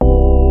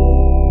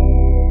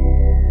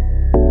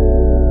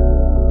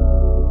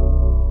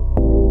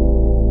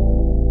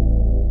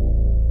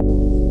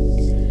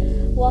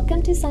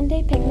to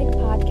Sunday Picnic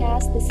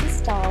Podcast. This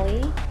is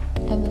Dolly.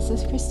 And this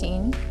is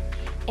Christine.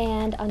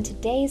 And on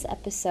today's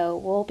episode,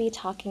 we'll be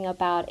talking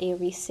about a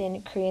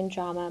recent Korean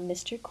drama,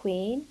 Mr.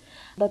 Queen.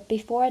 But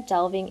before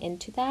delving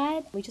into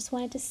that, we just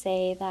wanted to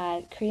say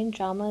that Korean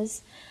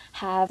dramas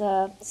have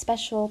a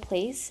special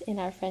place in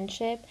our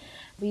friendship.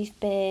 We've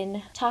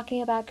been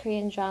talking about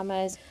Korean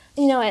dramas.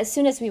 As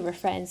soon as we were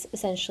friends,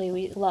 essentially,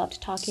 we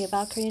loved talking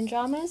about Korean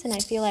dramas. And I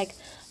feel like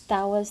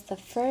that was the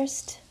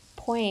first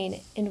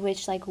point in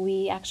which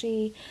we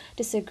actually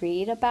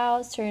disagreed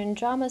about certain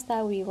dramas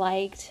that we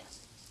liked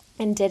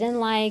and didn't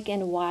like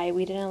and why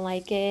we didn't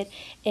like it.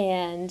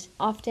 And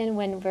often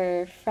when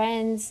we're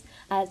friends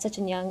at such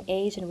a young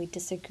age and we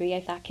disagree,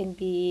 that can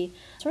be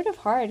sort of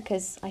hard,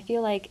 because I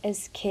feel like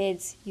as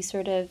kids you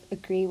sort of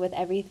agree with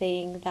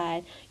everything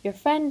that your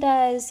friend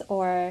does,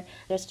 or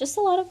there's just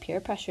a lot of peer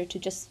pressure to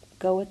just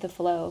go with the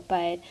flow.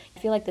 But I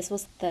feel like this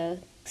was the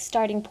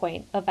starting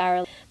point of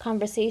our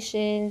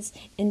conversations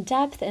in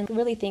depth and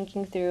really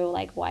thinking through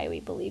why we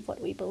believe what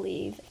we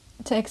believe.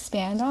 To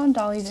expand on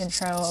Dolly's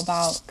intro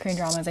about Korean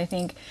dramas, I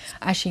think,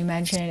 as she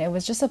mentioned, it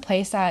was just a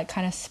place that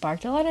kind of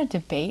sparked a lot of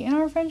debate in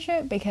our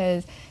friendship,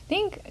 because I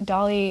think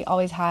Dolly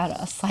always had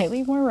a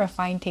slightly more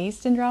refined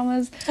taste in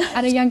dramas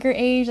at a younger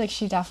age.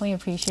 She definitely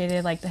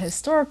appreciated the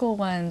historical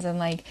ones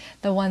and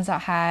the ones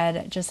that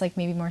had just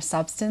maybe more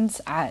substance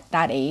at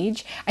that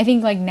age. I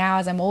think now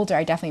as I'm older,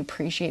 I definitely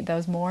appreciate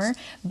those more.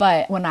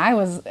 But when I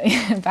was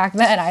back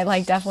then,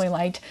 I definitely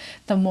liked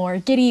the more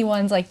giddy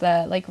ones,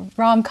 the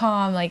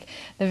rom-com, the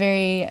very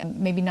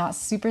maybe not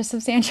super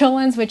substantial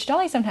ones, which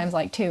Dolly sometimes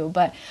liked too.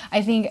 But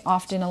I think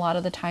often a lot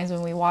of the times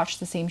when we watched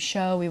the same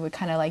show, we would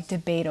kind of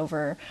debate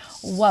over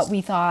what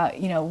we thought,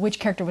 which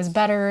character was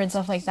better and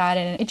stuff like that.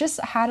 And it just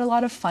had a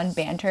lot of fun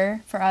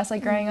banter for us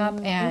growing up.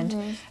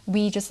 And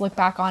we just look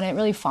back on it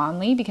really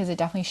fondly, because it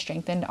definitely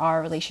strengthened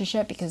our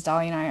relationship, because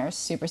Dolly and I are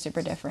super,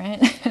 super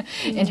different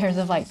in terms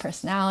of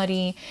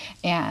personality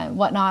and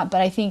whatnot.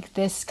 But I think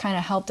this kind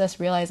of helped us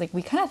realize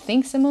we kind of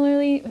think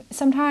similarly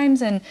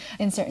sometimes, and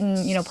in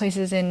certain,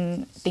 places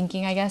in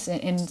thinking, I guess,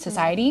 in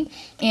society.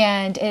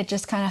 And it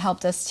just kind of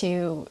helped us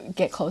to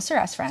get closer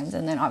as friends.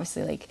 And then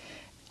obviously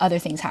other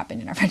things happened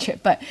in our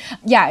friendship. But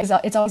yeah,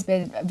 it's always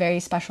been a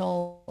very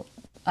special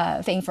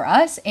thing for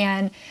us.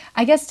 And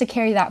I guess to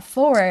carry that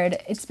forward,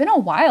 it's been a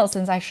while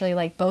since actually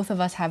both of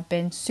us have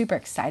been super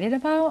excited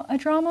about a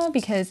drama,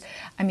 because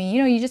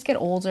you just get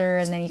older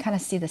and then you kind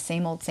of see the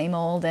same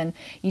old, and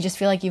you just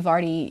feel like you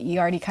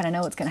already kind of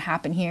know what's going to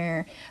happen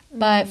here.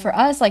 But for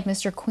us,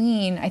 Mr.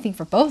 Queen, I think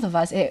for both of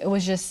us,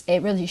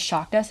 it really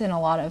shocked us in a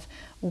lot of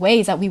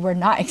ways that we were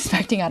not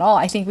expecting at all.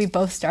 I think we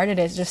both started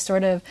it just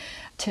sort of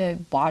to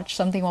watch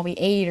something while we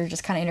ate, or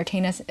just kind of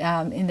entertain us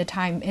in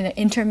the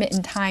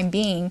intermittent time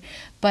being,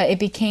 but it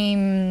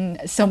became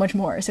so much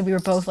more. So we were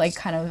both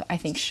kind of, I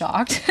think,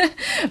 shocked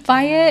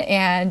by it.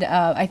 And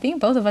I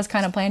think both of us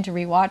kind of plan to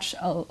rewatch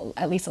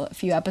at least a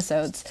few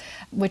episodes,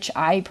 which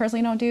I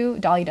personally don't do.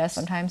 Dolly does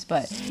sometimes,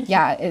 but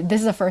yeah,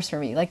 this is a first for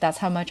me. That's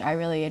how much I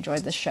really enjoyed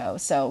the show.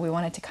 So we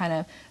wanted to kind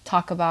of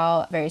talk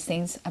about various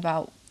things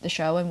about the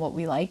show and what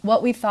we liked,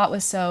 what we thought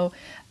was so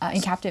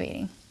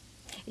captivating.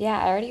 Yeah,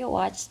 I already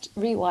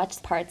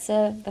rewatched parts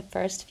of the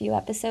first few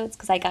episodes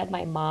because I got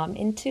my mom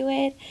into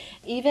it.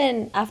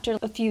 Even after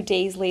a few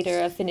days later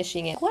of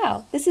finishing it,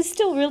 wow, this is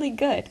still really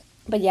good.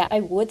 But yeah, I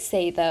would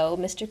say though,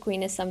 Mr.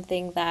 Queen is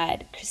something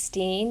that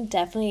Christine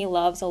definitely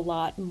loves a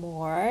lot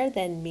more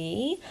than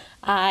me.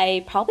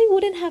 I probably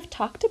wouldn't have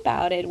talked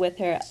about it with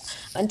her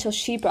until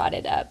she brought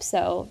it up.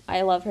 So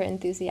I love her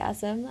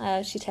enthusiasm.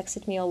 She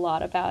texted me a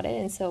lot about it.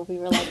 And so we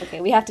were like,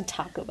 okay, we have to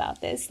talk about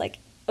this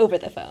over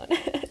the phone.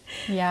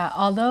 Yeah,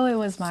 although it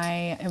was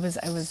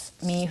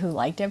me who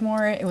liked it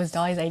more. It was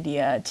Dolly's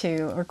idea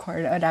to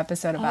record an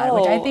episode about it,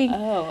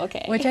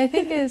 which I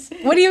think is,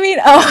 what do you mean?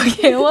 Oh,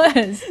 okay, it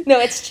was. No,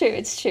 it's true.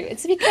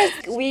 It's because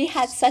we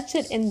had such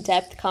an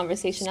in-depth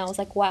conversation. I was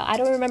like, wow, I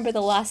don't remember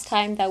the last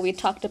time that we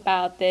talked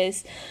about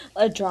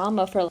a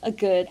drama for a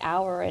good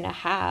hour and a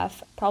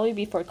half, probably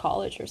before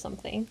college or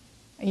something.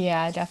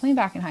 Yeah, definitely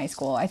back in high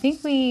school. I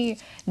think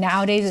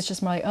nowadays it's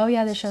just more oh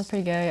yeah, this show's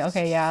pretty good.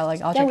 Okay, yeah, I'll check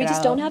it out. Yeah, we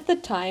just don't have the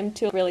time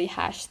to really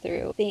hash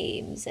through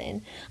themes,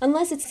 and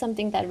unless it's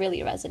something that really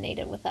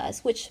resonated with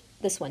us, which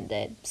this one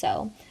did.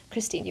 So,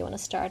 Christine, do you want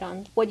to start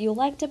on what you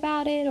liked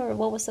about it, or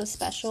what was so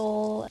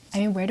special?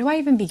 Where do I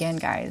even begin,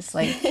 guys?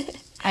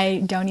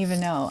 I don't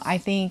even know. I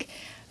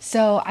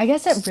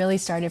guess it really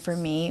started for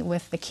me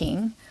with the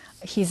king.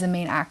 He's the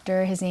main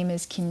actor. His name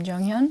is Kim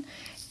Jong-hyun.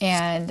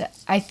 And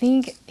I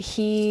think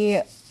he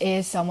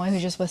is someone who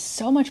just with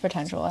so much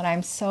potential, and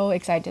I'm so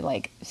excited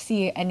to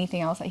see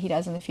anything else that he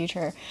does in the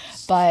future.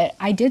 But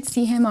I did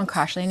see him on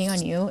Crash Landing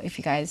on You, if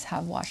you guys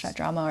have watched that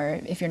drama, or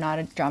if you're not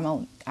a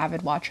drama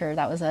avid watcher,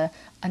 that was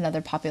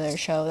another popular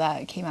show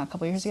that came out a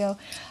couple years ago.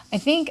 I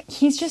think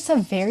he's just a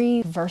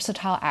very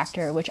versatile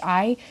actor, which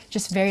I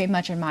just very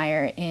much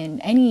admire in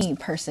any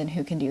person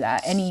who can do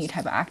that, any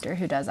type of actor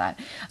who does that.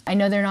 I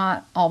know they're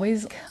not all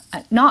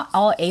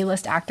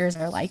A-list actors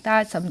are like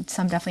that. Some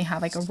definitely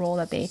have a role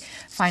that they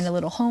find a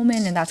little home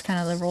in, and that's kind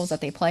of the roles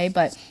that they play.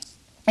 But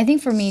I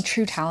think for me,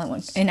 true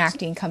talent in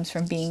acting comes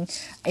from being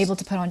able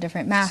to put on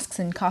different masks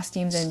and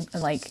costumes and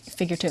like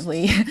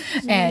figuratively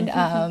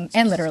and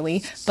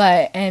literally,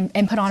 but and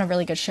put on a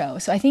really good show.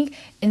 So I think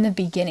in the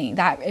beginning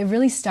that it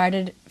really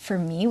started for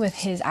me with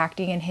his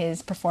acting and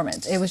his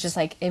performance. It was just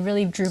like it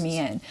really drew me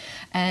in.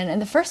 And in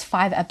the first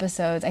 5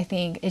 episodes, I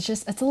think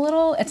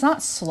it's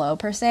not slow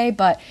per se,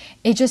 but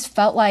it just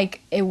felt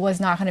like it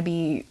was not going to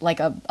be like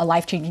a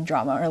life-changing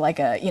drama or like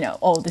a,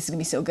 oh, this is going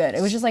to be so good.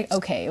 It was just like,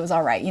 okay, it was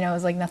all right. It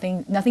was like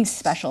nothing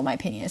special in my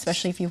opinion,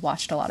 especially if you've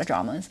watched a lot of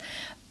dramas.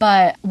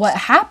 But what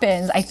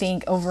happens, I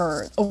think,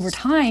 over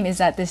time is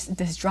that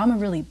this drama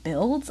really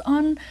builds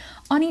on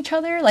each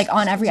other, like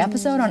on every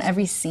episode, on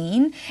every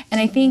scene.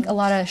 And I think a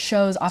lot of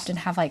shows often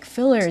have like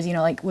fillers,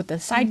 like with the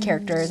side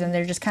characters, and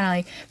they're just kind of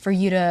like for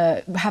you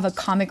to have a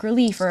comic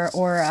relief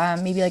or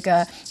maybe like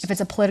if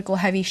it's a political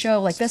heavy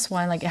show like this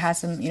one, like it has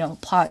some,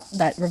 plot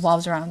that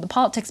revolves around the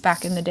politics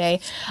back in the day.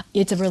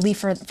 It's a relief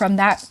from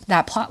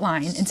that plot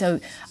line. And so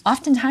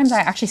oftentimes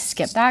I actually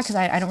skip that because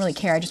I don't really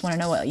care. I just want to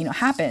know what,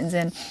 happens.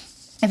 And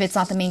if it's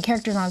not the main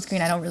characters on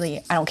screen, I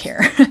don't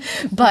care.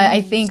 But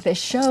I think the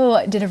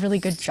show did a really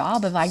good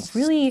job of like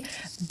really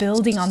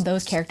building on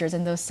those characters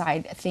and those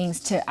side things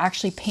to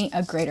actually paint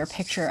a greater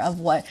picture of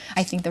what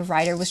I think the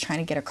writer was trying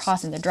to get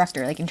across and the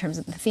director, like in terms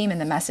of the theme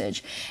and the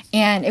message.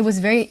 And it was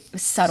very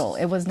subtle.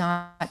 It was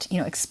not,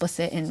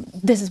 explicit in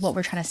this is what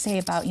we're trying to say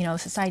about,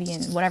 society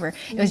and whatever.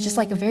 It was just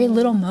like a very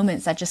little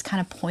moments that just kind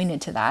of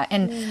pointed to that.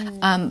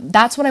 And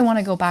that's what I want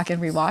to go back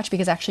and rewatch,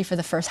 because actually for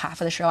the first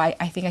half of the show, I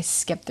think I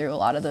skipped through a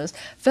lot of those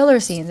filler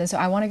scenes, and so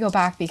I want to go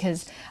back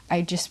because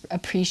I just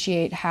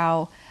appreciate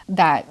how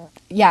that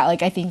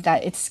I think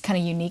that it's kind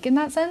of unique in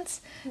that sense.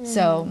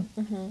 So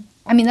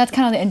I mean, that's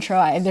kind of the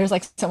intro. There's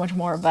like so much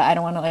more, but I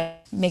don't want to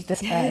like make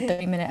this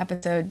 30-minute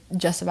episode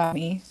just about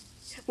me,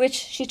 which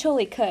she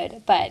totally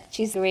could, but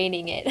she's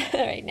reining it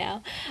right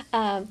now.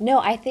 No,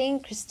 I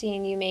think,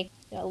 Christine, you make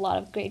a lot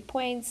of great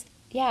points.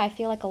 Yeah, I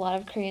feel like a lot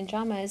of Korean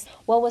dramas,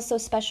 what was so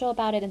special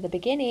about it in the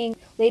beginning,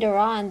 later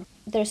on,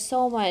 there's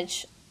so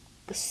much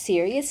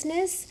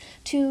seriousness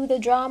to the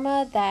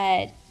drama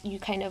that you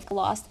kind of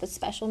lost the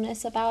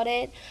specialness about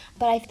it.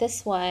 But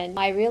this one,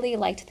 I really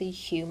liked the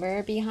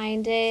humor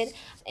behind it,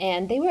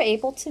 and they were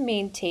able to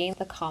maintain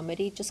the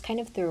comedy just kind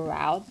of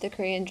throughout the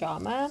Korean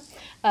drama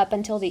up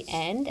until the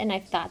end, and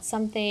that's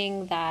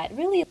something that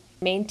really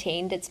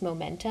maintained its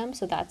momentum.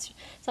 So that's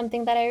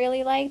something that I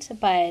really liked.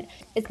 But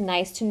it's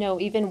nice to know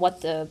even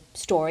what the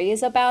story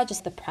is about,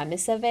 just the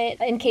premise of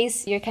it, in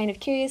case you're kind of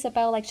curious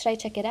about like, should I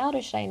check it out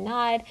or should I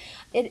not.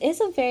 It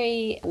is a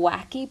very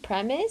wacky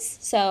premise,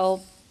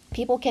 so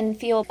people can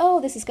feel,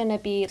 oh, this is going to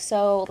be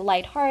so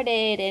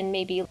lighthearted and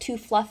maybe too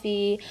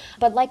fluffy.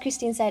 But like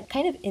Christine said,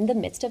 kind of in the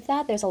midst of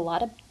that, there's a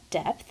lot of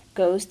depth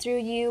goes through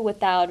you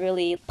without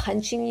really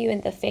punching you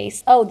in the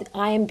face. Oh,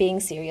 I am being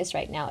serious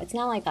right now. It's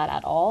not like that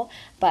at all.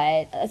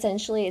 But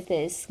essentially, it's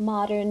this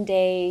modern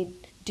day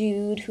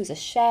dude who's a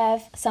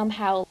chef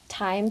somehow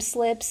time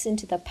slips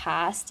into the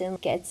past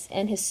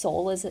and his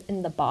soul is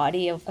in the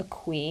body of a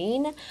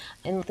queen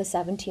in the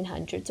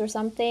 1700s or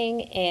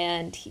something,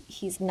 and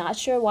he's not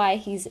sure why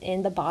he's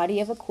in the body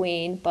of a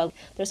queen, but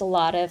there's a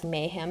lot of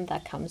mayhem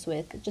that comes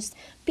with just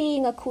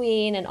being a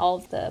queen and all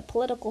of the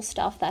political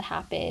stuff that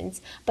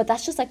happens. But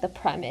that's just like the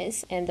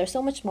premise, and there's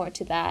so much more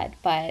to that.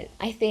 But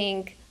I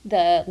think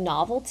the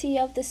novelty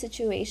of the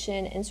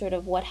situation and sort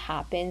of what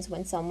happens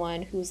when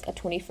someone who's a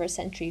 21st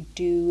century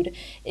dude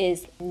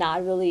is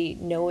not really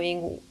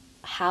knowing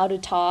how to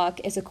talk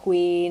as a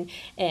queen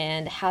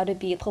and how to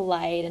be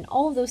polite and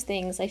all of those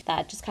things like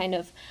that just kind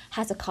of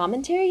has a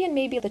commentary and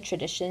maybe the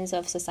traditions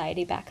of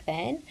society back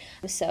then.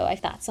 So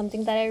that's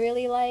something that I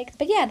really like.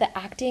 But yeah, the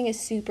acting is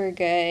super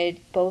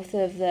good. Both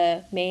of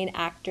the main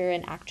actor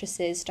and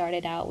actresses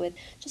started out with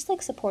just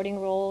like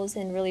supporting roles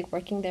and really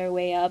working their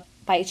way up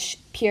by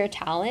pure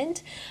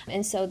talent.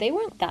 And so they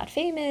weren't that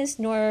famous,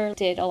 nor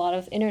did a lot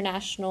of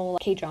international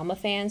K-drama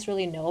fans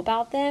really know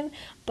about them.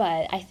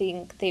 But I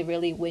think they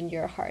really win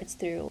your hearts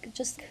through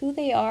just who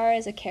they are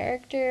as a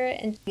character,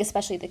 and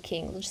especially the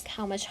king, just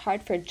how much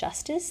heart for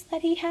justice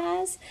that he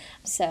has.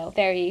 So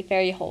very,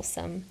 very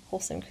wholesome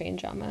Korean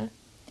drama.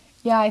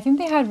 Yeah, I think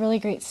they had really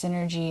great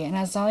synergy. And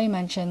as Dolly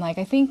mentioned, like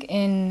I think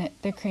in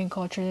the Korean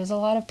culture, there's a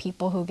lot of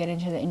people who get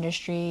into the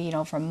industry,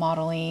 from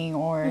modeling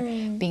or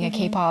being a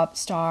K-pop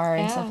star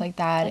and stuff like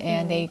that. Definitely.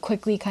 And they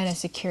quickly kind of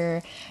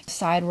secure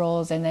side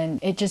roles, and then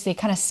they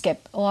kind of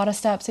skip a lot of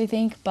steps, I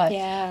think. But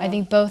I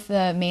think both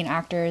the main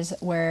actors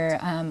were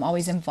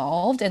always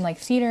involved in like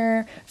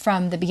theater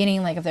from the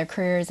beginning, like of their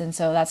careers. And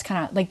so that's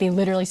kind of like they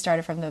literally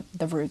started from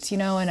the roots,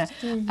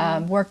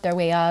 and worked their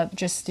way up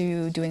just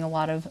through doing a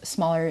lot of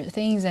smaller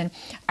things. And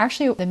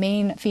actually, the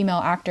main female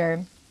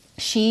actor,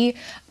 she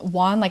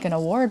won like an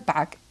award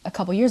back a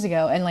couple years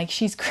ago, and like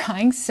she's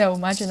crying so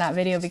much in that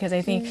video because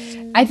I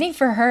think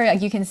for her,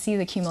 like, you can see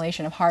the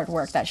accumulation of hard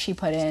work that she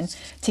put in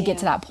to get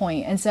to that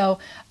point. And so,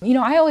 you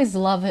know, I always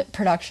love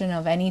production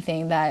of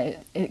anything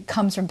that it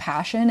comes from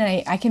passion,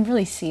 and I can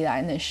really see that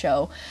in this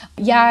show.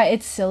 Yeah,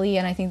 it's silly,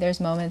 and I think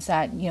there's moments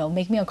that, you know,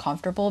 make me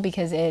uncomfortable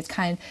because it's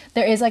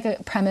there is like a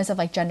premise of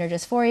like gender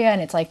dysphoria,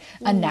 and it's like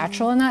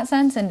unnatural in that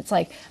sense, and it's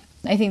like,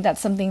 I think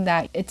that's something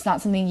that it's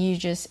not something you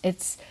just,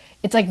 it's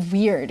like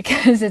weird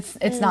because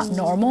it's not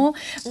normal,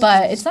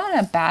 but it's not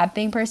a bad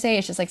thing per se.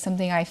 It's just like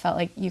something I felt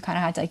like you kind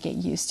of had to like get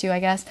used to, I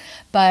guess.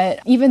 But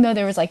even though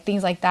there was like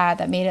things like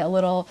that made it a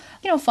little,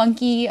 you know,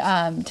 funky,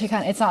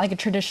 it's not like a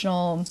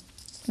traditional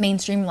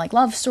mainstream like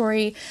love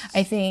story.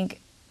 I think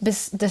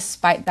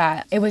despite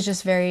that, it was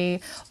just very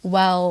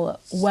well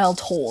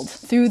told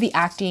through the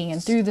acting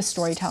and through the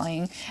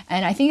storytelling.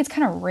 And I think it's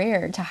kind of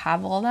rare to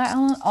have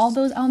all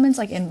those elements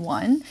like in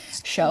one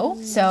show.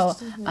 So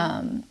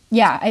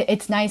yeah,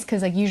 it's nice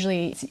because like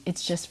usually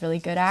it's just really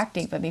good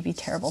acting, but maybe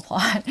terrible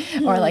plot,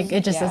 or like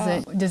it just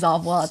doesn't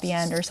dissolve well at the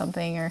end or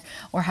something,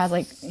 or has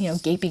like, you know,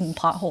 gaping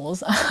plot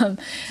holes.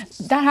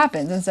 That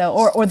happens, and so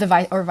or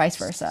vice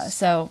versa.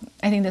 So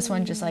I think this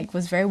one just like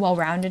was very well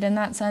rounded in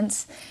that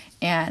sense.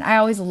 And I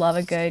always love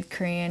a good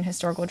Korean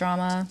historical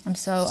drama. I'm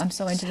so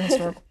into the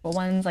historical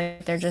ones.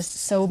 Like, they're just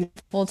so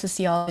beautiful to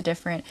see all the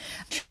different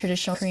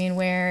traditional Korean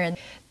wear, and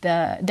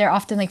they're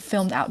often like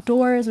filmed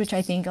outdoors, which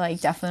I think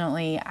like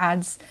definitely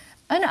adds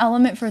an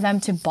element for them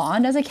to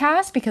bond as a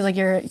cast, because like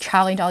you're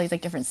traveling to all these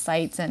like different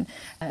sites and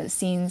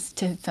scenes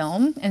to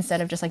film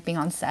instead of just like being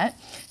on set.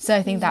 So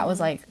I think that was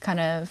like kind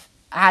of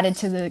added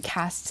to the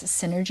cast's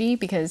synergy,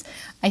 because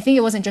I think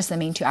it wasn't just the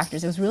main two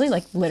actors. It was really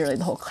like literally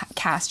the whole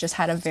cast just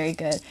had a very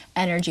good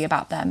energy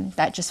about them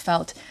that just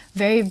felt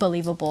very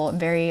believable and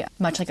very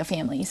much like a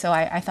family. So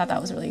I thought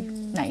that was really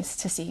nice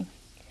to see.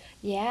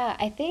 Yeah,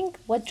 I think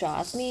what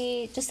draws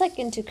me just like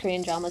into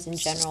Korean dramas in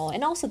general,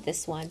 and also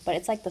this one, but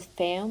it's like the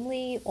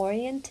family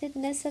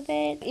orientedness of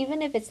it.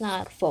 Even if it's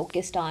not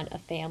focused on a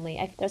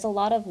family, there's a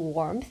lot of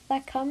warmth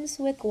that comes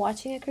with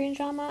watching a Korean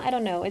drama. I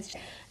don't know, it's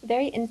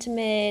very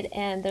intimate,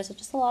 and there's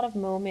just a lot of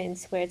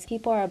moments where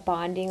people are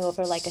bonding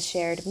over like a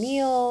shared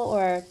meal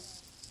or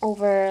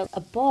over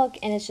a book,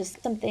 and it's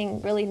just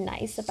something really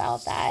nice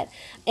about that.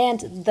 And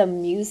the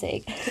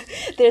music.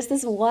 There's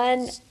this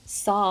one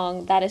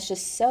song that is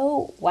just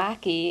so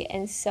wacky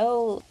and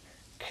so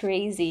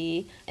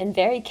crazy and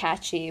very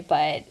catchy,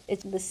 but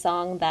it's the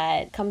song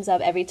that comes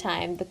up every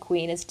time the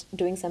queen is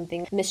doing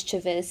something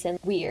mischievous and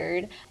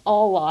weird. A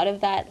lot of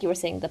that, you were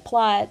saying, the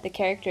plot, the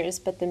characters,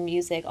 but the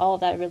music, all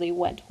of that really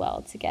went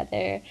well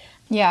together.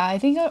 Yeah, I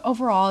think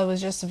overall it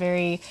was just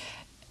very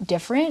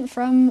different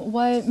from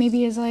what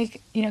maybe is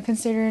like, you know,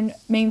 considered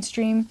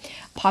mainstream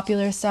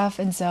popular stuff.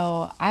 And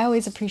so I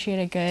always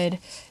appreciate a good,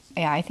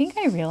 I think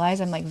I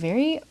realize I'm like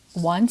very,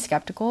 one,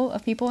 skeptical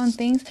of people and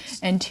things,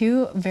 and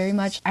two, very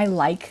much I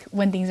like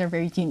when things are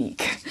very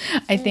unique.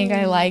 I think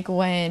I like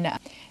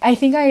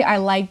I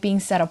like being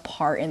set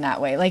apart in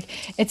that way. Like,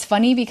 it's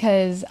funny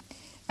because,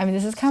 I mean,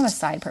 this is kind of a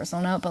side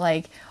personal note, but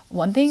like,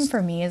 one thing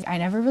for me is I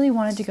never really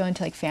wanted to go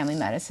into like family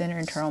medicine or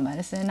internal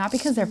medicine, not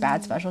because they're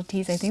bad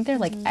specialties. I think they're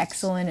like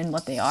excellent in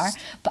what they are,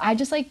 but I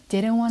just like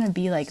didn't want to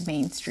be like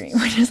mainstream,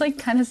 which is like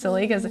kind of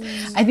silly because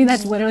I think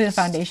that's literally the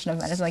foundation of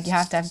medicine. Like, you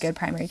have to have good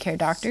primary care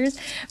doctors,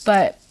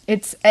 but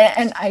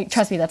and I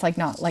trust me, that's like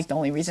not like the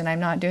only reason I'm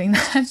not doing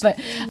that, but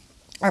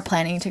are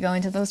planning to go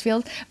into those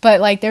fields. But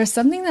like, there's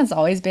something that's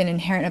always been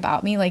inherent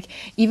about me. Like,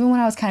 even when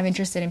I was kind of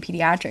interested in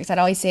pediatrics, I'd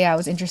always say I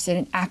was interested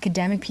in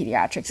academic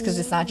pediatrics, because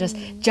it's not just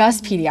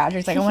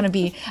pediatrics. Like, I want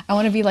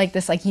to be like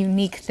this like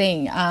unique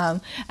thing.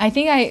 I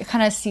think I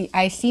kind of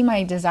see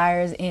my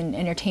desires in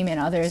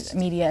entertainment, others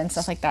media and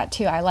stuff like that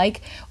too. I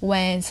like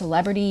when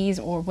celebrities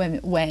or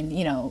when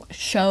you know,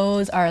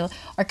 shows are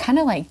kind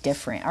of like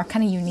different, are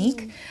kind of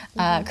unique,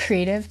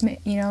 creative,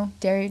 you know,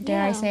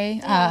 dare I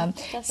say.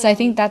 So I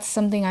think that's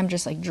something I'm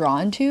just like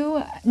drawn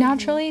to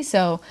naturally.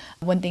 So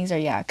when things are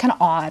kind of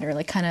odd or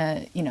like kind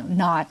of, you know,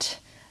 not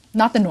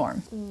the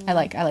norm, I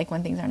like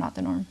when things are not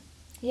the norm.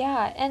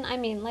 Yeah, and I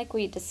mean, like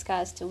we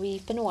discussed,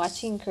 we've been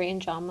watching Korean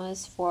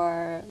dramas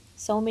for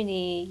so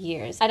many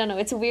years. I don't know,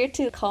 it's weird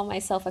to call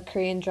myself a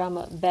Korean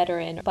drama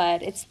veteran,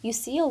 but you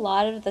see a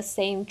lot of the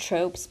same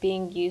tropes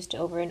being used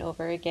over and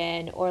over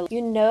again, or you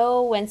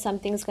know when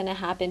something's going to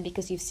happen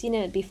because you've seen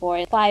it before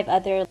in 5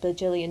 other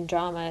bajillion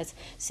dramas.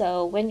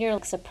 So when you're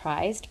like,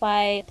 surprised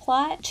by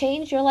plot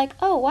change, you're like,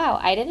 oh wow,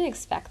 I didn't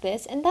expect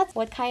this. And that's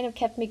what kind of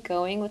kept me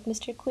going with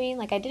Mr. Queen.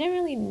 Like, I didn't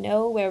really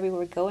know where we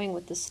were going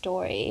with the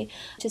story,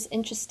 which is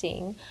interesting.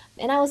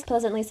 And I was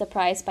pleasantly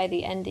surprised by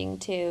the ending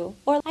too.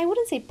 Or I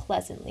wouldn't say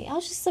pleasantly, I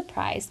was just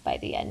surprised by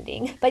the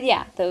ending. But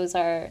yeah, those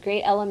are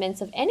great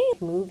elements of any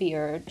movie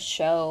or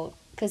show.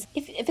 Because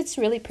if it's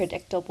really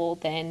predictable,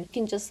 then you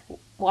can just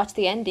watch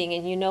the ending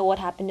and you know what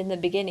happened in the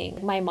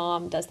beginning. My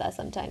mom does that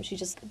sometimes. She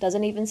just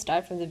doesn't even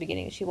start from the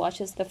beginning. She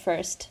watches the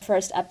first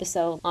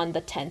episode on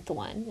the 10th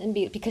one, and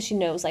because she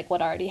knows like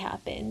what already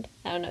happened.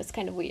 I don't know, it's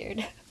kind of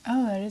weird.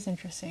 Oh, that is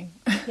interesting.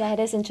 Yeah, it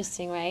is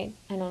interesting, right?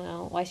 I don't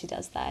know why she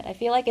does that. I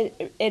feel like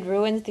it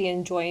ruins the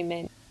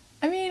enjoyment.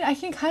 I mean, I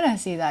can kind of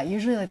see that.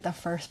 Usually, like, the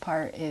first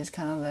part is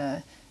kind of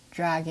the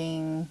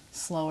dragging,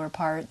 slower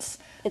parts.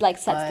 It like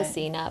sets the But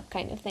scene up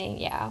kind of thing.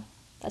 Yeah,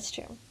 that's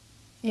true.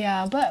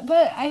 yeah, but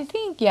I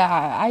think,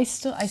 yeah, I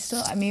still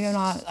maybe I'm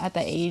not at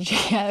the age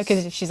yet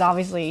because she's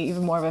obviously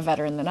even more of a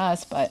veteran than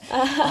us, but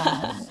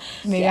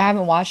maybe I Yeah.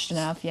 haven't watched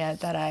enough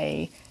yet that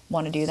I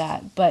want to do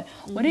that. But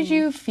what did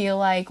you feel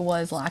like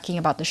was lacking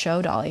about the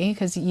show, Dolly?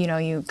 Because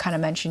you kind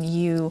of mentioned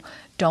you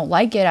don't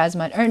like it as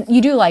much, or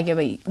you do like it,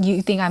 but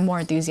you think I'm more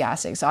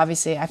enthusiastic. So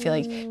obviously, I feel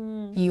like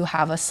you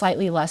have a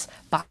slightly less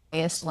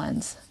biased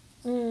lens.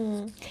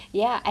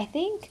 Yeah, I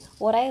think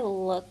what I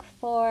look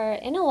for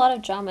in a lot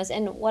of dramas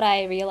and what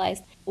I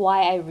realized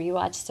why I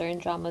rewatch certain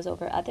dramas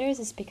over others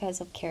is because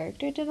of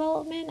character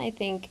development. I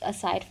think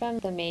aside from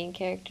the main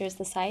characters,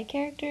 the side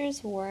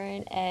characters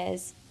weren't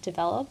as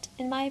developed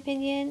in my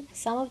opinion.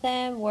 Some of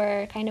them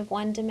were kind of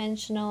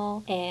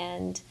one-dimensional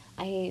and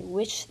I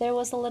wish there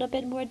was a little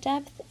bit more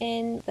depth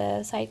in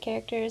the side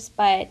characters,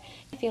 but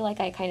I feel like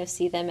I kind of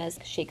see them as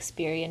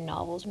Shakespearean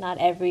novels. Not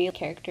every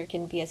character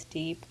can be as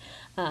deep.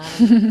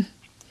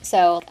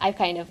 So I've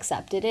kind of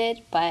accepted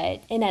it,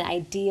 but in an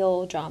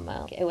ideal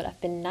drama, it would have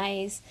been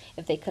nice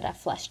if they could have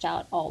fleshed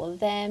out all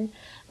of them,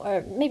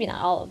 or maybe not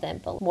all of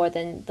them, but more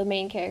than the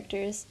main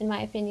characters, in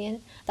my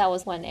opinion. That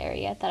was one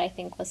area that I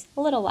think was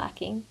a little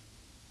lacking.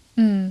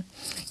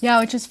 Yeah,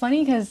 which is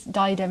funny because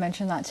Dolly did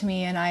mention that to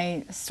me, and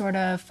I sort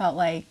of felt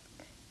like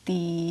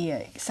the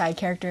side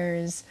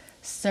characters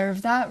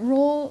serve that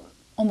role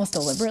almost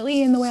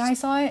deliberately in the way I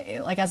saw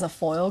it, like as a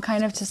foil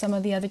kind of to some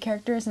of the other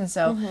characters. And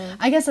so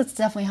I guess that's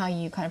definitely how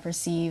you kind of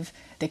perceive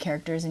the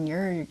characters in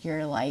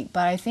your light.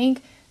 But I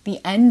think the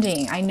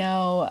ending, I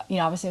know,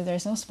 obviously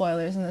there's no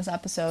spoilers in this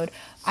episode.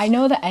 I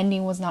know the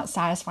ending was not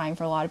satisfying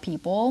for a lot of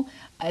people,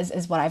 as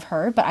is what I've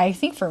heard. But I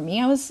think for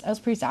me, I was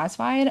pretty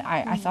satisfied.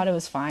 I thought it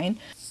was fine.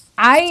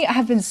 I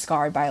have been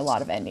scarred by a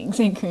lot of endings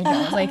in Korean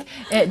dramas. Like,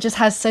 it just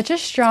has such a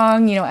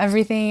strong,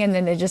 everything, and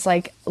then it just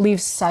like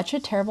leaves such a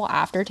terrible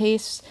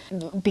aftertaste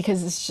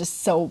because it's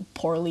just so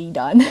poorly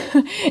done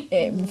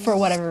for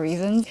whatever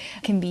reason.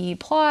 It can be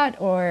plot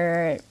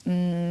or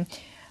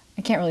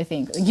I can't really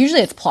think.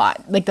 Usually it's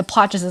plot. Like, the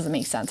plot just doesn't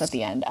make sense at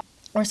the end.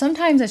 Or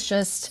sometimes it's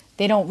just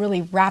they don't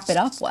really wrap it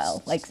up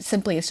well. Like,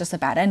 simply it's just a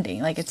bad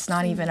ending. Like, it's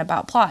not even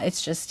about plot.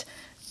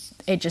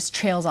 It just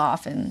trails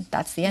off and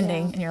that's the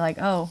ending. Yeah. And you're like,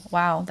 oh,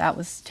 wow, that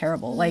was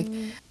terrible. Like,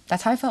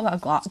 that's how I felt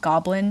about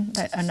Goblin,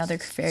 that another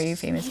very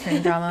famous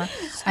Korean drama.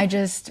 I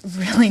just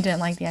really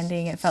didn't like the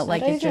ending. It felt I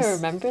like don't it even just...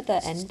 remember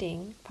the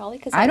ending, probably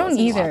because I I don't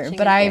wasn't either, watching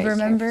but it I very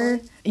remember...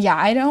 carefully. Yeah,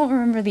 I don't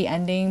remember the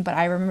ending, but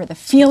I remember the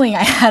feeling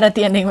I had at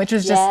the ending, which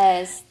was just...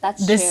 Yes,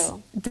 that's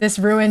true. This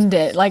ruined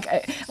it. Like,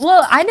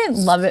 well, I didn't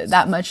love it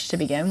that much to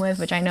begin with,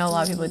 which I know a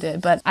lot of people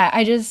did, but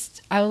I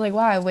was like,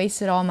 wow, I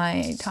wasted all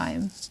my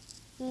time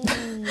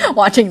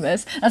watching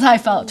this. That's how I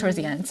felt towards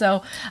the end.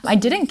 So I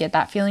didn't get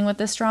that feeling with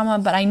this drama,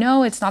 but I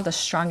know it's not the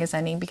strongest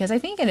ending because I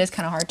think it is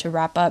kind of hard to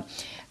wrap up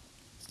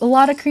a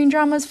lot of Korean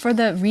dramas for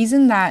the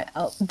reason that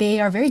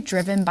they are very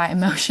driven by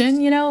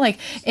emotion, like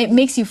it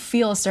makes you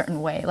feel a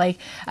certain way. Like,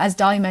 as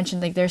Dolly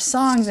mentioned, like, there's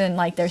songs and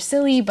like they're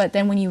silly, but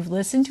then when you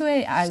listen to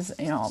it, as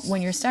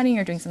when you're studying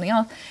or doing something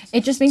else,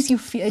 it just makes you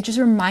feel, it just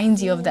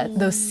reminds you of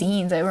those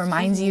scenes. It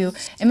reminds you,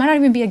 it might not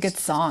even be a good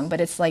song, but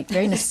it's like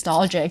very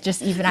nostalgic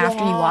just even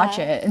after you watch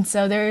Yeah. it. And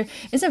so there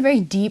is a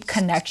very deep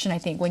connection, I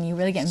think, when you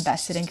really get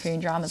invested in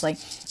Korean dramas like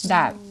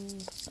that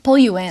pull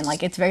you in.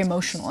 Like, it's very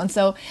emotional. And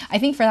so I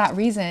think for that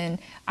reason,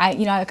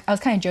 I was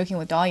kind of joking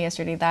with Dolly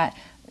yesterday that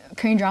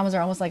Korean dramas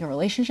are almost like a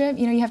relationship.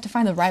 You have to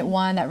find the right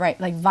one that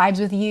like vibes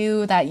with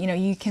you, that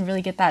you can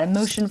really get that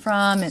emotion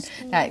from and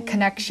that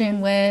connection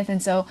with.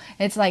 And so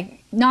it's like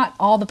not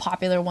all the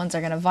popular ones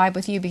are going to vibe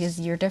with you because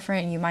you're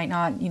different and you might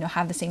not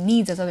have the same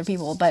needs as other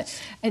people, but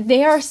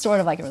they are sort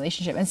of like a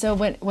relationship. And so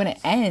when it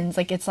ends,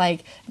 like,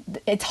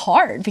 it's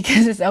hard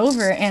because it's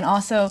over, and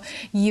also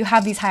you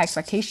have these high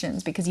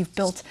expectations because you've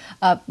built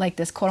up like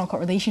this quote unquote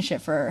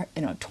relationship for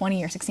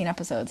 20 or 16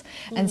 episodes.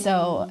 And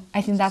so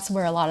I think that's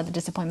where a lot of the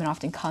disappointment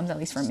often comes, at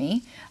least for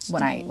me,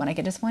 when I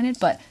get disappointed.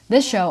 But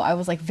this show, I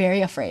was like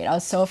very afraid. I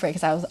was so afraid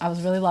because I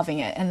was really loving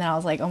it, and then I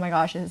was like, oh my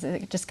gosh, is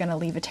it just going to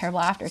leave a terrible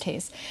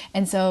aftertaste?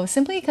 And so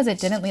simply because it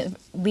didn't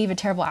leave a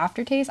terrible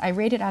aftertaste, I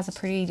rate it as a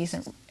pretty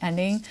decent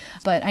ending.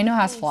 But I know it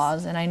has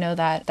flaws, and I know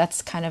that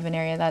that's kind of an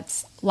area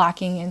that's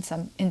lacking in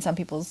some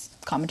people's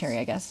commentary,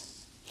 I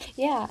guess.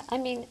 Yeah, I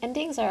mean,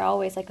 endings are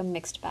always like a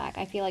mixed bag.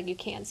 I feel like you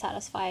can't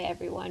satisfy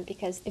everyone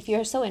because if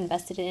you're so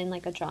invested in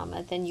like a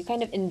drama, then you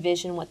kind of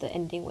envision what the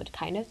ending would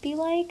kind of be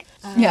like.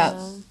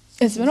 Yeah.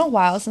 It's been a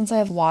while since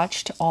I've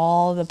watched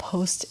all the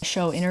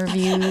post-show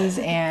interviews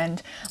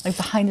and like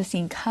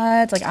behind-the-scene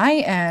cuts. Like,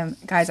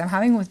 guys, I'm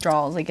having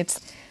withdrawals. Like, it's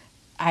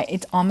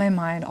on my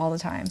mind all the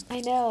time.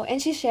 I know,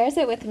 and she shares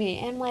it with me,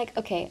 and I'm like,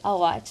 okay, I'll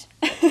watch.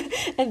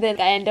 And then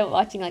I end up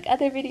watching like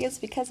other videos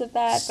because of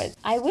that, but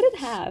I wouldn't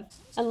have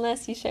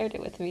unless you shared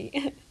it with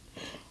me.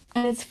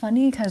 And it's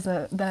funny because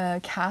the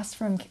cast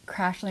from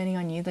Crash Landing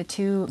on You, the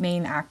two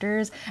main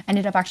actors,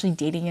 ended up actually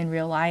dating in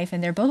real life,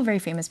 and they're both very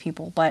famous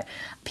people. But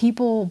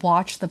people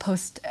watch the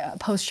post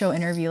show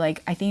interview.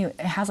 Like, I think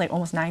it has like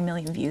almost 9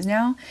 million views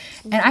now,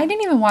 and I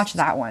didn't even watch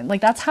that one.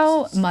 Like, that's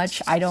how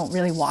much I don't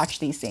really watch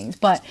these things.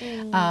 But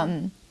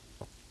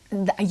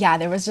yeah,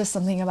 there was just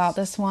something about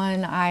this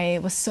one. I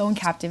was so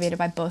captivated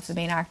by both the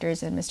main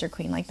actors and Mr.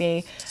 Queen. Like,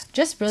 they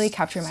just really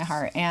captured my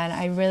heart, and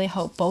I really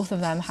hope both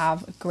of them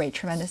have great,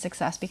 tremendous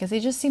success because they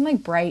just seem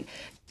like bright,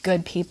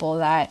 good people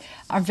that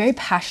are very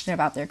passionate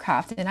about their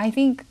craft. And I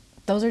think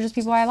those are just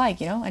people I like,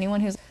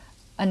 anyone who's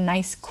a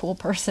nice, cool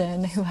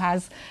person who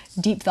has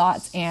deep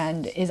thoughts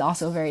and is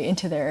also very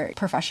into their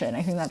profession.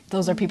 I think that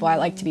those are people I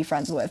like to be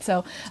friends with.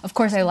 So of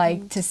course I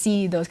like to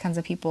see those kinds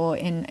of people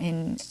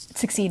in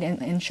succeed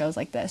in shows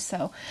like this.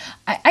 So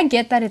I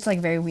get that it's like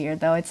very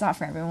weird though. It's not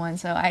for everyone.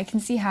 So I can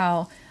see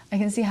how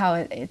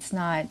it's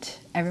not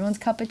everyone's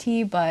cup of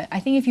tea, but I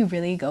think if you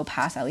really go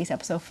past at least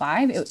episode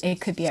 5,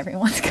 it could be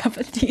everyone's cup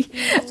of tea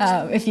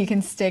if you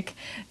can stick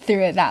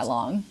through it that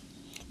long.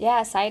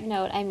 Yeah, side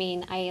note, I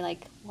mean, I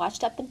like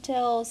watched up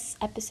until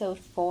episode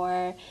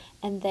 4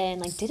 and then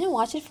like didn't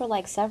watch it for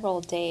like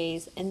several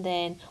days, and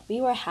then we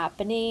were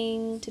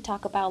happening to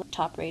talk about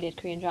top rated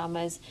Korean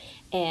dramas,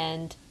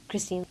 and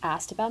Christine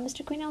asked about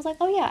Mr. Queen. I was like,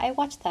 oh yeah, I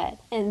watched that.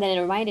 And then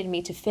it reminded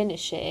me to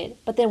finish it.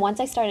 But then once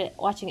I started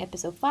watching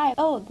episode 5,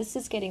 oh, this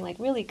is getting like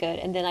really good.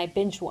 And then I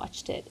binge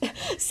watched it.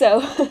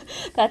 So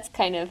that's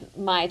kind of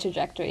my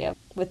trajectory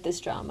with this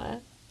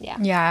drama. Yeah.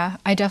 Yeah,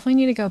 I definitely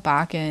need to go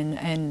back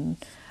and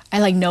I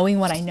like knowing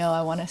what I know.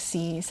 I want to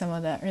see some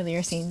of the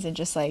earlier scenes and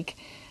just like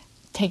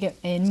take it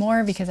in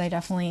more because I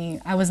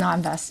was not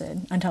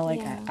invested until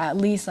like at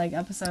least like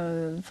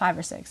episode 5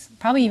 or 6,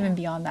 probably even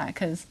beyond that.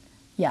 Because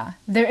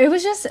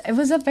it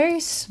was a very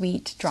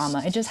sweet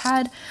drama. It just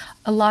had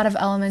a lot of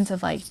elements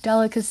of like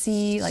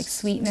delicacy, like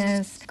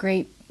sweetness,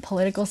 great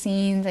political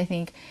scenes. I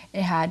think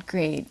it had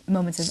great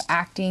moments of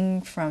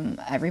acting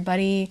from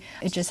everybody.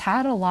 It just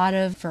had a lot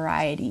of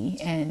variety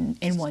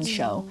in one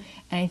show.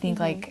 And I think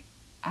like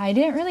I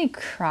didn't really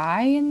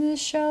cry in this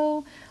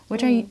show,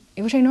 which I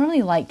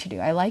normally like to do.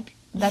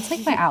 That's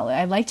like my outlet.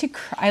 I like to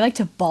I like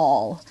to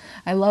bawl.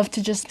 I love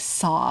to just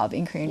sob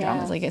in Korean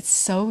dramas. Like, it's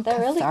so They're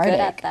cathartic. really good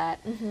at that.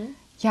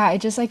 Yeah,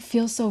 it just like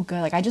feels so good.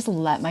 Like, I just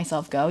let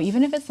myself go,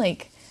 even if it's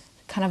like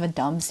kind of a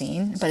dumb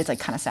scene, but it's like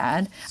kind of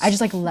sad. I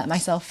just like let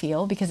myself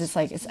feel because it's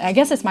like I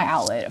guess it's my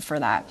outlet for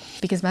that,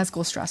 because med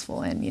school is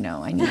stressful, and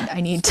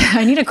I need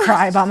to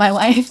cry about my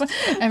life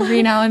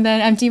every now and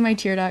then, empty my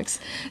tear ducts.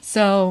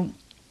 So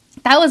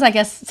that was, I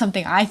guess,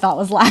 something I thought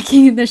was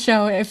lacking in the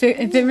show. If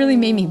it really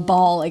made me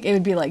bawl, like, it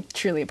would be like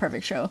truly a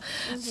perfect show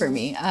for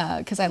me,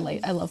 because I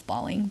love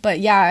bawling. But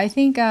yeah, I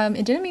think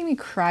it didn't make me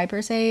cry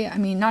per se. I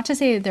mean, not to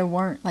say there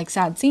weren't like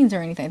sad scenes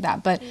or anything like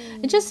that, but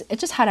it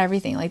just had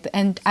everything. Like,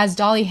 and as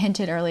Dolly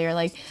hinted earlier,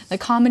 like the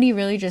comedy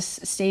really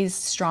just stays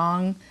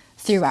strong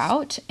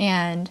throughout,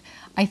 and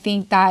I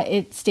think that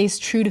it stays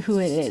true to who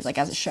it is, like,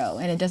 as a show,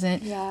 and it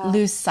doesn't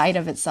lose sight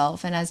of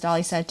itself. And as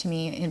Dolly said to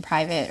me in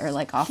private or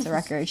like off the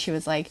record, she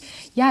was like,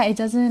 yeah, it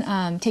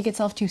doesn't take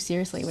itself too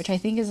seriously, which I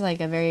think is like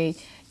a very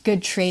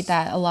good trait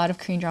that a lot of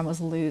Korean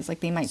dramas lose. Like,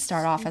 they might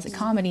start off as a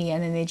comedy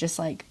and then they just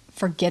like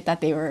forget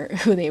that they were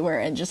who they were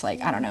and just like,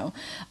 I don't know,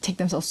 take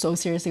themselves so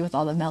seriously with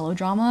all the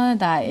melodrama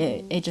that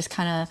it just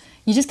kind of,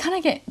 you just kind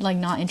of get like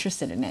not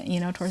interested in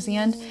it, towards the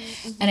end.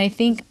 And I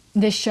think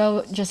this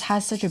show just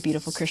has such a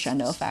beautiful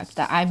crescendo effect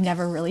that I've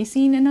never really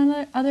seen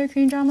in other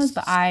Korean dramas,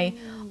 but I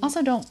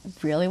also don't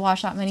really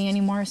watch that many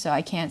anymore, so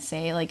I can't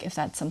say like if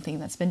that's something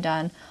that's been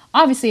done.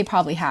 Obviously it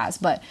probably has,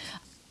 but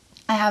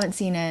I haven't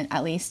seen it,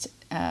 at least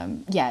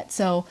yet.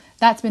 So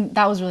that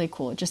was really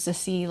cool, just to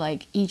see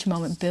like each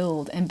moment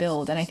build and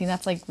build. And I think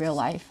that's like real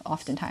life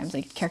oftentimes,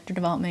 like character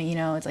development,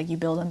 it's like you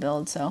build and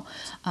build. So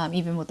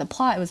even with the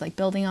plot, it was like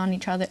building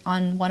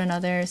on one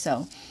another.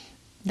 So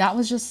that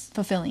was just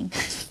fulfilling.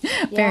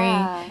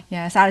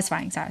 Very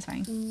satisfying.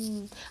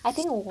 I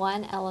think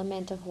one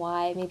element of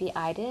why maybe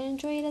I didn't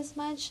enjoy it as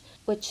much,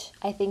 which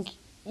I think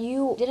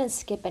you didn't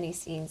skip any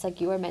scenes, like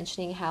you were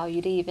mentioning how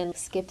you didn't even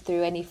skip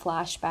through any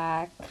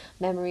flashback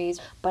memories,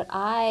 but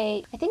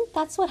I think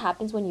that's what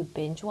happens when you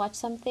binge watch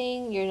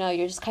something.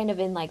 You're just kind of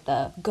in like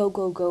the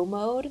go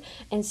mode,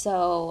 and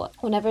so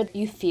whenever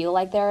you feel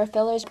like there are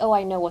fillers, oh,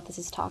 I know what this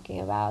is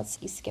talking about, so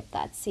you skip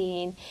that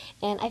scene.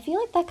 And I feel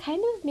like that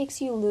kind of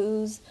makes you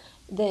lose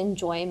the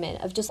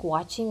enjoyment of just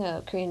watching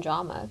a Korean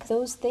drama. 'Cause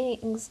those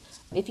things,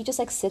 if you just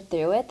like sit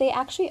through it, they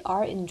actually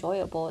are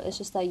enjoyable. It's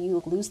just that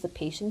you lose the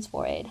patience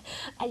for it.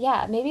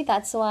 Yeah, maybe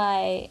that's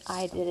why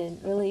I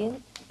didn't really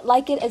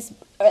like it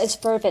as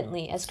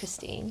fervently as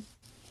Christine.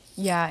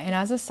 Yeah, and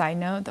as a side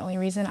note, the only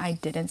reason I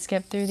didn't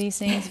skip through these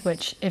things,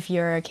 which if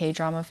you're a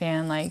K-drama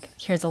fan, like,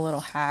 here's a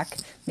little hack,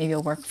 maybe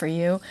it'll work for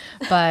you,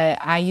 but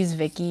I use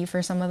Viki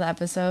for some of the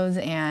episodes,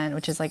 and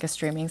which is like a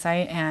streaming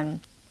site,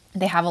 and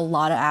They have a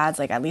lot of ads,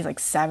 like at least like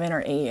 7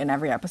 or 8 in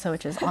every episode,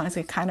 which is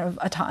honestly kind of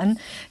a ton.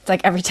 It's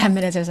like every 10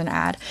 minutes there's an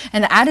ad.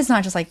 And the ad is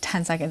not just like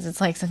 10 seconds, it's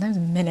like sometimes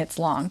minutes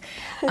long.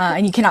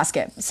 And you cannot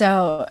skip.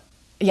 So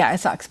yeah, it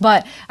sucks.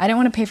 But I didn't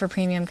want to pay for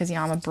premium because, you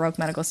know, I'm a broke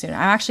medical student.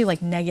 I'm actually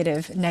like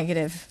negative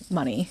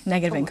money,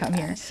 negative income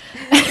here.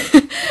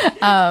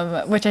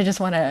 Which I just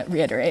want to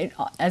reiterate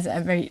as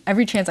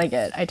every chance I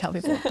get, I tell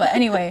people. But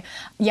anyway,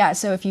 yeah,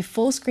 so if you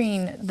full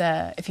screen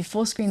the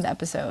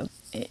episode,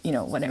 you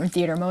know, whatever,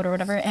 theater mode or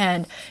whatever,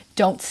 and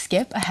don't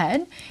skip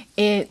ahead,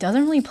 it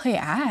doesn't really play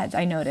ads,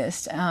 I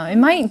noticed. It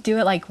might do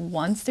it like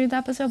once through the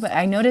episode, but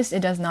I noticed it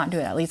does not do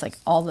it at least like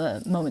all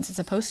the moments it's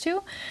supposed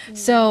to.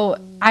 So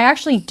I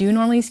actually do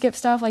normally skip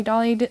stuff like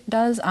Dolly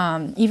does.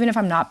 Even if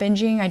I'm not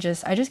binging, I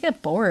just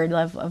get bored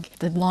of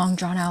the long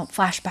drawn out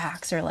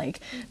flashbacks or like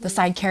the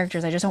side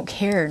characters. I just don't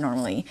care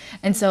normally.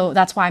 And so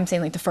that's why I'm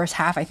saying like the first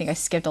half, I think I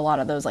skipped a lot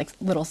of those like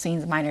little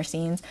scenes, minor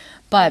scenes.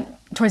 But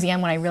towards the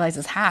end, when I realized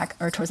this hack,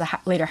 or towards the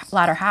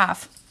latter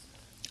half,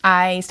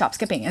 I stopped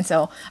skipping. And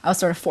so I was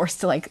sort of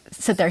forced to like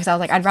sit there because I was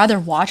like, I'd rather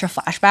watch a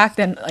flashback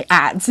than like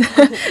ads.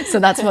 So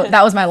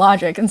that was my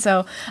logic. And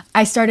so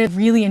I started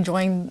really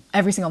enjoying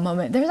every single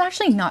moment. There's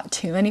actually not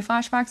too many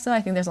flashbacks though.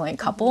 I think there's only a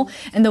couple.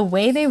 And the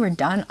way they were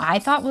done, I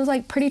thought was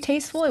like pretty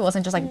tasteful. It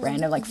wasn't just like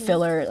random like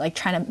filler, like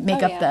trying to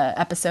make up the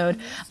episode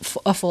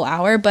a full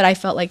hour. But I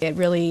felt like it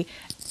really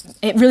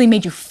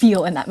made you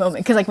feel in that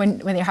moment, because like when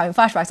you're having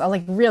flashbacks, I was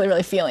like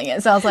really feeling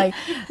it. So I was like,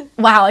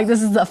 wow, like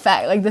this is the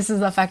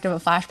effect of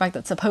a flashback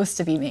that's supposed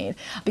to be made.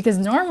 Because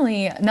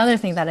normally, another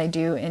thing that I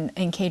do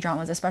in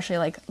K-dramas, especially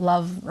like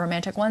love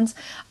romantic ones,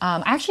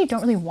 I actually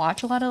don't really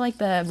watch a lot of like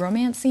the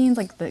romance scenes,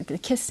 like the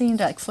kiss scenes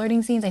or like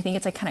flirting scenes. I think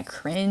it's like kind of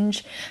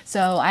cringe,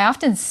 so I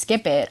often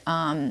skip it,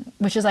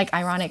 which is like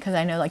ironic because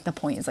I know like the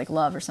point is like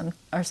love or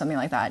something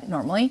like that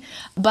normally,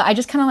 but I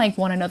just kind of like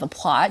want to know the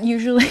plot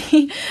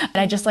usually. And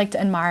I just like to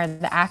admire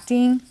the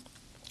acting.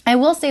 I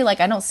will say,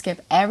 like, I don't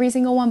skip every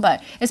single one,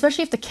 but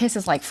especially if the kiss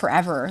is like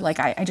forever, like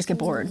I just get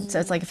bored. So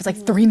it's like if it's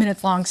like 3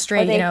 minutes long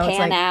straight, or they you know, pan it's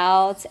like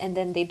out and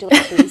then they do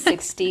like a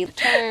 360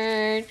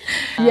 turn,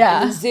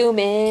 yeah, and zoom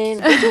in.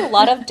 They do a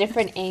lot of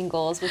different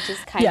angles, which is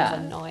kind of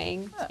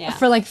annoying. Yeah.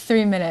 For like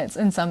 3 minutes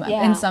in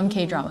some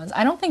K-dramas.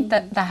 I don't think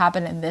that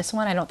happened in this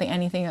one. I don't think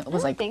anything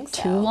was like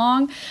too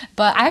long,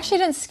 but I actually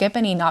didn't skip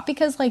any, not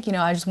because like, you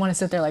know, I just want to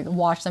sit there like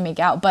watch them make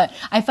out, but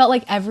I felt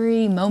like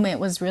every moment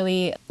was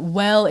really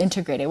well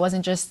integrated. It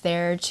wasn't just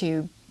there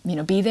to, you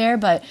know, be there,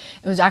 but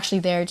it was actually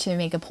there to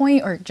make a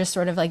point or just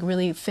sort of like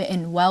really fit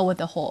in well with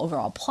the whole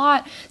overall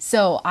plot.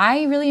 So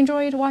I really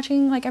enjoyed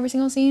watching like every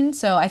single scene.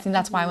 So I think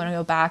that's why I want to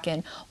go back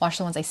and watch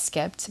the ones I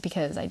skipped,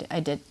 because I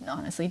did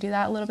honestly do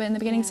that a little bit in the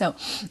beginning. So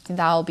I think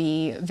that'll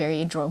be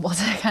very enjoyable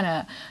to kind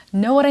of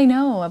know what I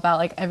know about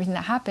like everything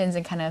that happens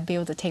and kind of be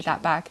able to take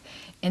that back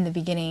in the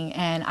beginning.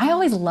 And I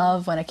always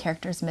love when a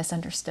character is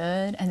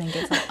misunderstood and then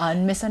gets like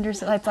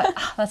unmisunderstood.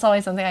 That's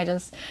always something I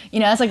just, you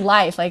know, that's like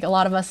life. Like a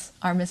lot of us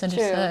are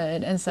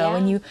misunderstood. And so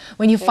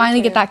when you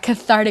finally get that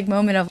cathartic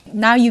moment of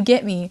now you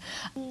get me,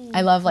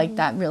 I love like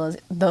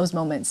those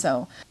moments.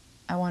 So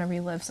I want to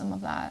relive some of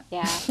that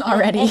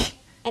already.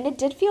 And it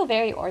did feel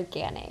very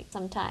organic.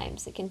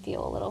 Sometimes it can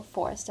feel a little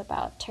forced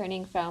about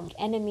turning from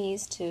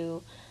enemies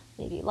to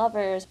maybe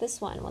lovers.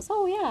 This one was,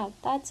 oh yeah,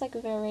 that's like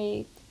a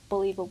very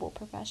believable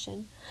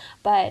profession.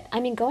 But I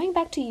mean, going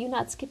back to you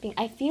not skipping,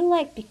 I feel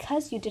like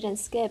because you didn't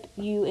skip,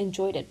 you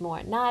enjoyed it more.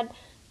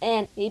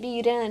 And maybe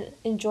you didn't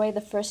enjoy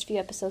the first few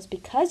episodes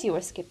because you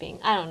were skipping.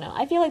 I don't know.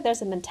 I feel like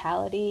there's a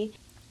mentality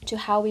to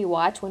how we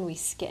watch when we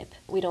skip.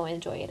 We don't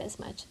enjoy it as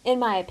much, in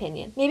my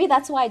opinion. Maybe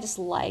that's why I just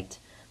liked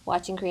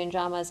watching Korean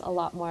dramas a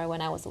lot more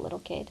when I was a little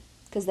kid,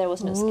 because there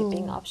was no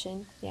skipping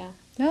option. Yeah.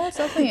 No, that's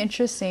definitely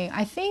interesting.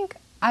 I think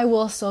I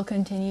will still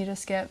continue to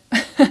skip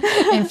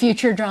in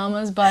future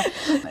dramas, but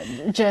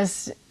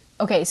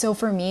okay, so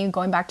for me,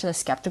 going back to the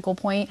skeptical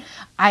point,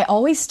 I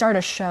always start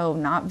a show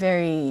not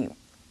very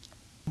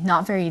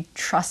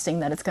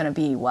trusting that it's going to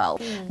be well.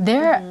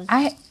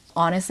 I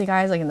honestly,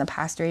 guys, like in the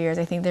past 3 years,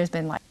 I think there's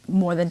been like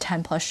more than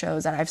 10 plus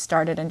shows that I've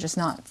started and just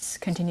not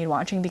continued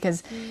watching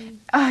because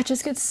it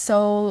just gets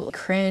so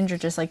cringe or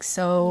just like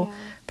so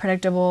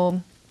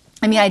predictable.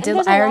 I mean,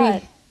 there's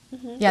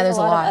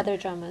a lot of other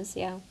dramas,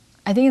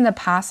 I think in the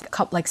past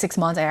couple, like 6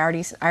 months, I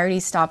already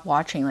stopped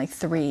watching like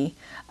 3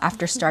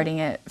 after starting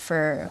it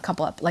for a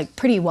couple like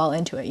pretty well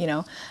into it, you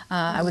know.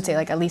 I would say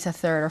like at least a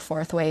third or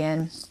fourth way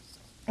in.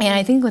 And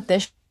I think with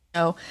this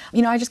show,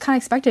 you know, I just kind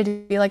of expected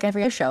it to be like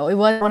every other show. It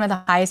was one of the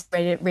highest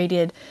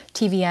rated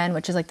TVN,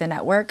 which is like the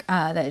network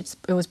that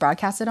it was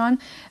broadcasted on,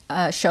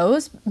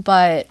 shows.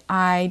 But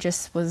I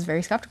just was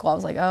very skeptical. I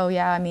was like, oh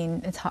yeah, I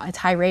mean, it's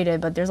high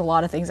rated, but there's a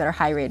lot of things that are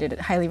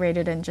highly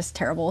rated and just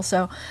terrible.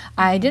 So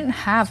I didn't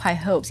have high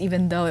hopes,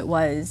 even though it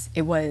was,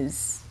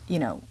 you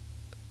know,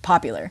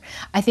 popular.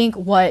 I think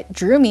what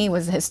drew me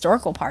was the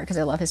historical part, because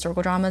I love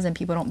historical dramas and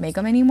people don't make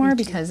them anymore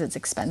because it's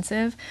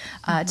expensive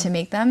to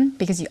make them,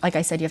 because like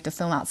I said, you have to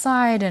film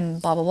outside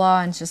and blah blah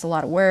blah, and it's just a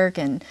lot of work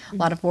and a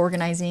lot of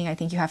organizing. I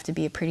think you have to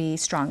be a pretty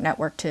strong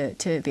network to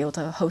be able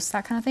to host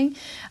that kind of thing.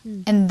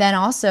 And then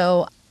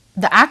also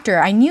the actor,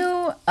 I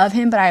knew of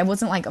him, but I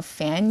wasn't like a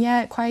fan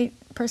yet, quite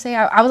per se.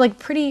 I was like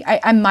I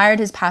admired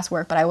his past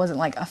work, but I wasn't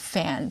like a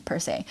fan per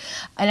se.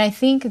 And I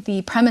think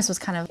the premise was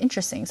kind of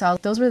interesting. So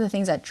those were the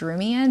things that drew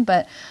me in,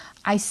 but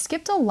I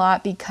skipped a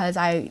lot because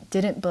I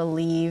didn't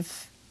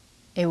believe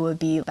it would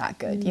be that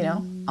good, you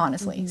know,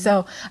 honestly.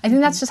 So I think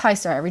that's just how I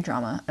start every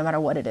drama, no matter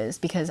what it is,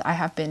 because I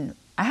have been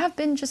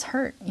just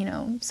hurt, you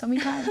know, so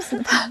many times in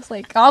the past.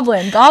 Like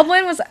Goblin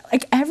was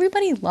like,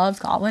 everybody loves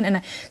Goblin,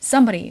 and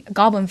somebody, a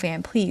Goblin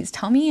fan, please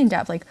tell me in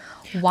depth like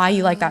why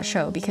you like that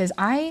show, because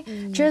I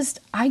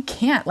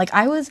can't. Like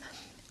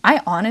I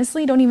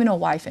honestly don't even know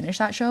why I finished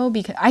that show,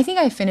 because I think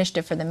I finished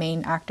it for the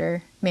main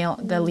actor,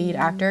 the lead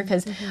actor,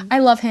 because I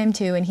love him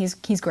too, and he's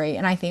great,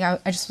 and I think I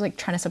just was like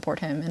trying to support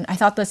him, and I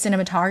thought the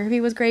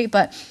cinematography was great,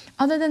 but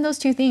other than those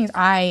two things,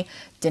 I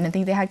didn't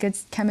think they had good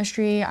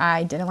chemistry.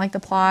 I didn't like the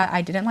plot.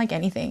 I didn't like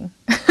anything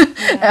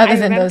other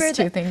than those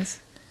two things.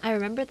 I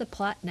remember the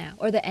plot now,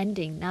 or the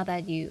ending, now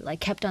that you like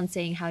kept on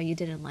saying how you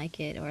didn't like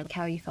it, or like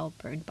how you felt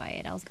burned by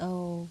it. I was like,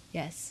 oh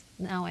yes,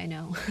 now I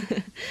know.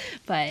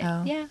 But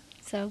yeah,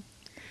 so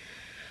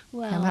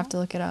well, I'm gonna have to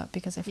look it up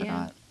because I forgot.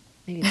 Yeah.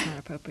 Maybe it's not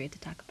appropriate to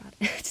talk about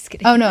it. Just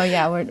kidding. Oh no,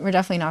 yeah, we're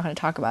definitely not going to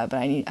talk about it,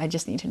 but I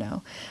just need to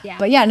know. Yeah.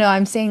 But yeah, no,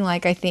 I'm saying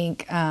like I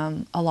think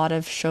a lot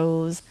of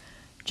shows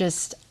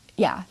just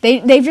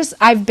they've just,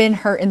 I've been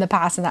hurt in the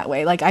past in that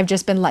way. Like I've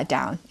just been let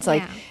down. It's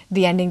like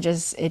the ending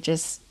just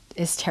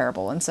is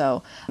terrible, and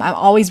so I'm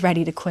always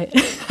ready to quit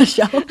a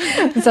show.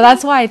 So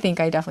that's why I think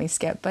I definitely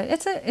skip. But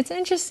it's an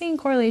interesting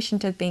correlation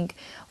to think,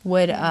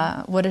 would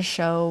a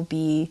show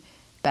be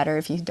better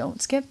if you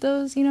don't skip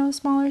those, you know,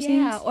 smaller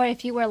scenes? Yeah, or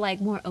if you were like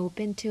more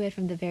open to it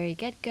from the very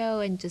get-go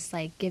and just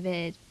like give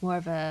it more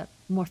of a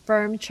more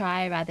firm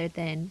try rather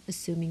than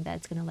assuming that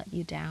it's going to let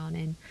you down,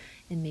 and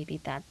maybe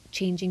that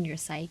changing your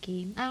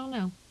psyche. I don't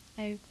know.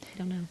 I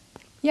don't know.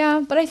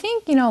 Yeah, but I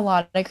think, you know, a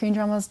lot of Korean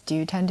dramas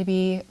do tend to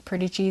be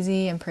pretty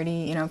cheesy and pretty,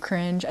 you know,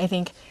 cringe. I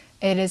think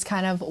it is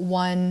kind of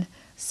once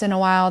in a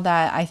while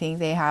that I think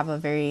they have a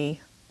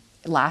very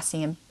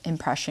lasting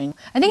impression.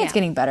 I think it's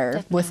getting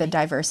better with the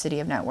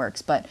diversity of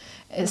networks, but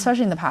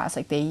especially in the past,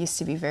 like they used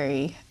to be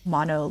very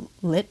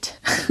monolith.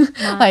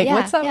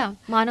 What's that? Yeah,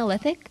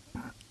 monolithic.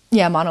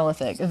 Yeah,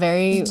 monolithic.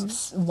 Very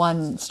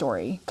one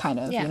story kind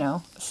of, you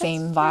know,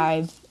 same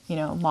vibe. You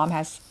know,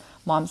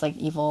 mom's like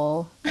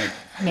evil, like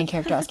main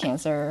character has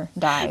cancer,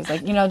 dies,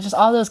 like, you know, just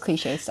all those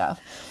cliche stuff.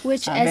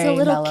 Which as a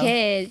little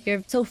kid,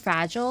 you're so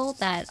fragile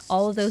that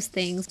all of those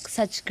things,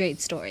 such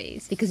great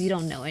stories, because you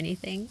don't know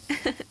anything.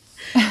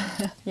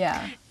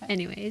 Yeah.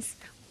 Anyways,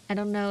 I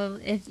don't know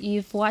if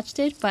you've watched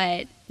it,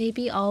 but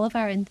maybe all of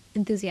our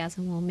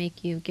enthusiasm will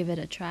make you give it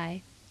a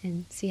try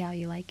and see how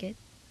you like it.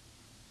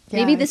 Yeah,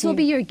 maybe this will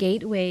be your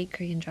gateway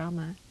Korean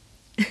drama.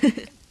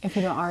 If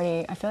you don't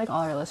already, I feel like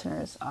all our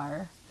listeners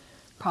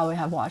probably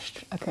have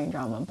watched a Korean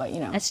drama, but you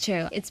know. That's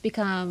true. It's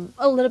become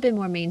a little bit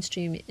more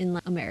mainstream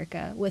in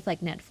America with like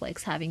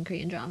Netflix having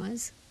Korean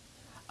dramas.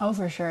 Oh,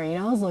 for sure. You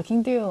know, I was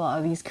looking through a lot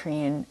of these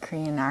Korean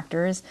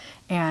actors,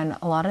 and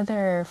a lot of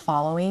their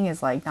following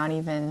is like not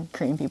even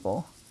Korean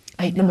people.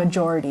 Like the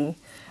majority,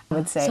 I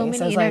would say. So many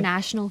it's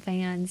international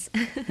fans.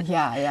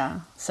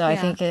 Yeah. So I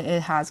think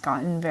it has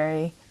gotten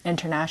very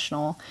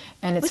international,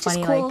 and it's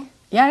funny, cool. like,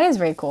 yeah, it is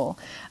very cool.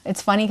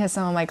 It's funny because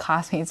some of my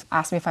classmates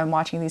ask me if I'm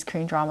watching these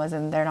Korean dramas,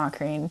 and they're not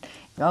Korean.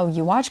 Oh,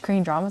 you watch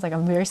Korean dramas? Like,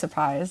 I'm very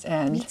surprised.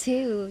 And me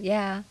too.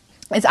 Yeah.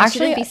 It's I actually,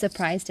 shouldn't be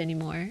surprised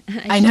anymore.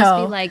 I know.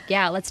 Just be like,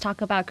 yeah, let's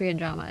talk about Korean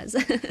dramas.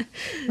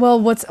 Well,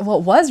 what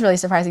was really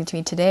surprising to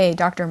me today,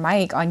 Dr.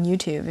 Mike on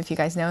YouTube, if you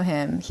guys know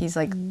him, he's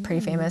like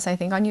pretty famous, I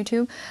think, on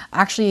YouTube,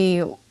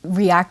 actually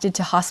reacted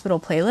to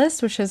Hospital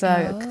Playlist, which is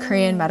a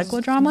Korean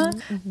medical drama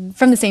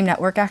from the same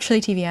network,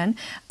 actually, TVN.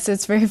 So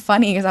it's very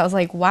funny because I was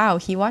like, wow,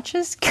 he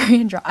watches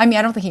Korean drama. I mean,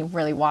 I don't think he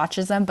really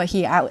watches them, but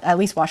he at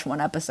least watched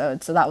one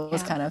episode. So that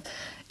was kind of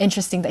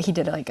interesting that he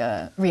did like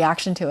a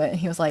reaction to it, and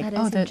he was like,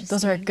 oh,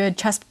 those are good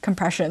chest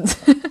compressions.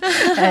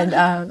 And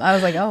I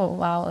was like, oh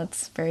wow,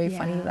 that's very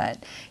funny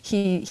that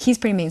he's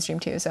pretty mainstream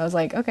too. So I was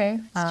like, okay,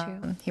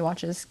 he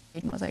watches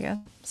dramas, I guess.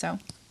 So,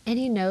 and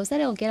he knows that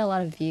it'll get a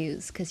lot of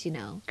views because, you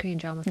know, Korean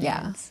drama fans.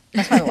 Yeah,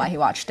 that's probably why he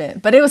watched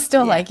it, but it was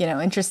still like, you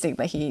know, interesting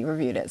that he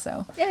reviewed it.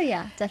 So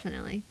yeah,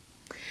 definitely.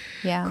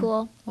 Yeah,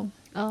 cool.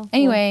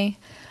 Anyway,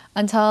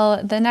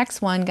 until the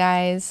next one,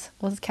 guys,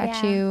 we'll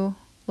catch you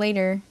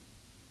later.